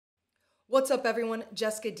What's up everyone,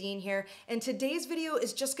 Jessica Dean here, and today's video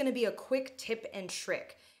is just gonna be a quick tip and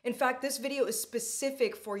trick. In fact, this video is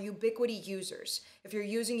specific for UBIQUITI users. If you're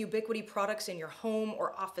using UBIQUITI products in your home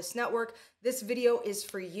or office network, this video is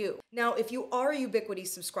for you. Now, if you are a UBIQUITI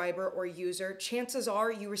subscriber or user, chances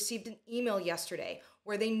are you received an email yesterday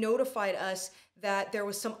where they notified us that there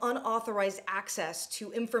was some unauthorized access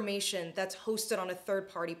to information that's hosted on a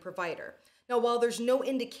third-party provider. Now, while there's no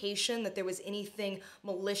indication that there was anything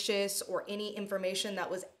malicious or any information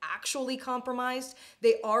that was actually compromised,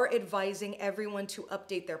 they are advising everyone to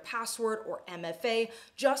update their password or MFA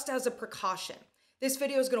just as a precaution. This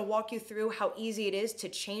video is going to walk you through how easy it is to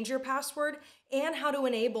change your password and how to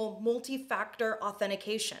enable multi-factor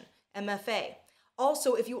authentication, MFA.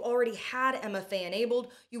 Also, if you already had MFA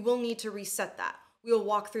enabled, you will need to reset that. We'll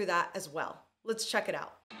walk through that as well. Let's check it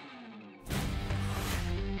out.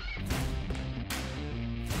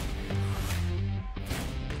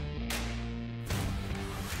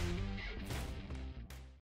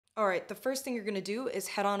 All right, the first thing you're gonna do is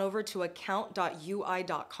head on over to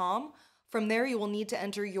account.ui.com. From there, you will need to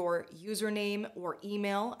enter your username or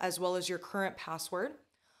email as well as your current password.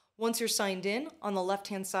 Once you're signed in, on the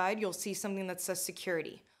left-hand side, you'll see something that says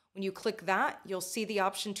security. When you click that, you'll see the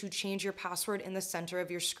option to change your password in the center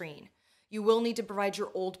of your screen. You will need to provide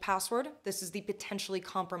your old password. This is the potentially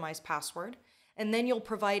compromised password. And then you'll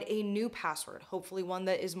provide a new password, hopefully one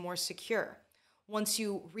that is more secure. Once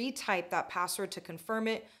you retype that password to confirm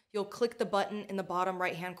it, you'll click the button in the bottom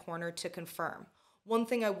right-hand corner to confirm. One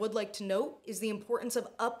thing I would like to note is the importance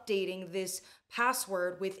of updating this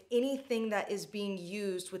password with anything that is being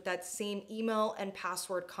used with that same email and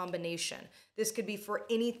password combination. This could be for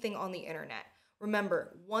anything on the internet.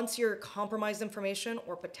 Remember, once your compromised information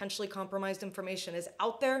or potentially compromised information is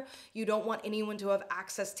out there, you don't want anyone to have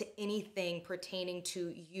access to anything pertaining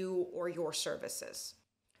to you or your services.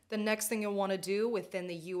 The next thing you'll want to do within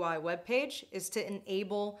the UI webpage is to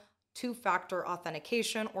enable two-factor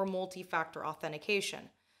authentication or multi-factor authentication.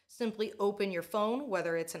 Simply open your phone,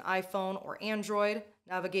 whether it's an iPhone or Android,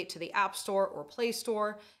 navigate to the App Store or Play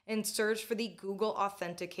Store, and search for the Google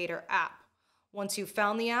Authenticator app. Once you've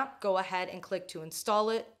found the app, go ahead and click to install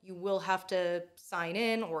it. You will have to sign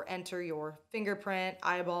in or enter your fingerprint,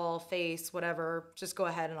 eyeball, face, whatever. Just go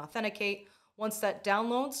ahead and authenticate. Once that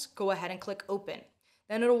downloads, go ahead and click open.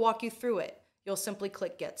 Then it'll walk you through it. You'll simply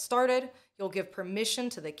click get started. You'll give permission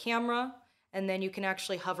to the camera, and then you can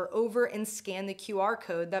actually hover over and scan the QR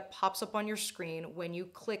code that pops up on your screen when you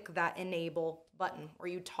click that enable button or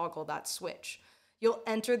you toggle that switch. You'll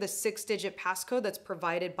enter the 6-digit passcode that's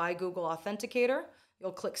provided by Google Authenticator.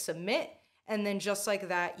 You'll click submit, and then just like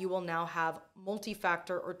that, you will now have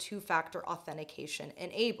multi-factor or two-factor authentication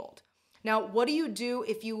enabled. Now, what do you do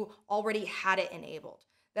if you already had it enabled?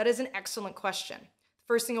 That is an excellent question.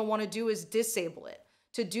 First thing you'll want to do is disable it.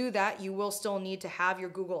 To do that, you will still need to have your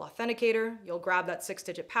Google Authenticator. You'll grab that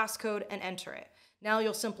 6-digit passcode and enter it. Now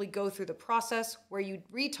you'll simply go through the process where you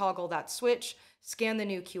retoggle that switch, scan the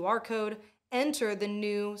new QR code, enter the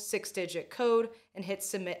new 6-digit code, and hit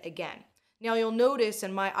submit again. Now you'll notice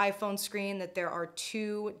in my iPhone screen that there are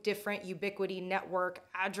two different UBIQUITI network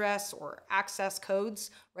address or access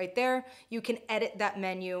codes right there. You can edit that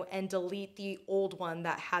menu and delete the old one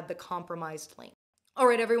that had the compromised link. All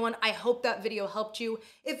right, everyone, I hope that video helped you.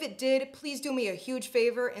 If it did, please do me a huge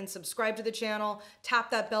favor and subscribe to the channel, tap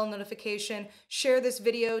that bell notification, share this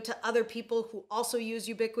video to other people who also use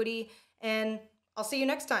UBIQUITI, and I'll see you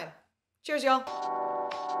next time. Cheers, y'all.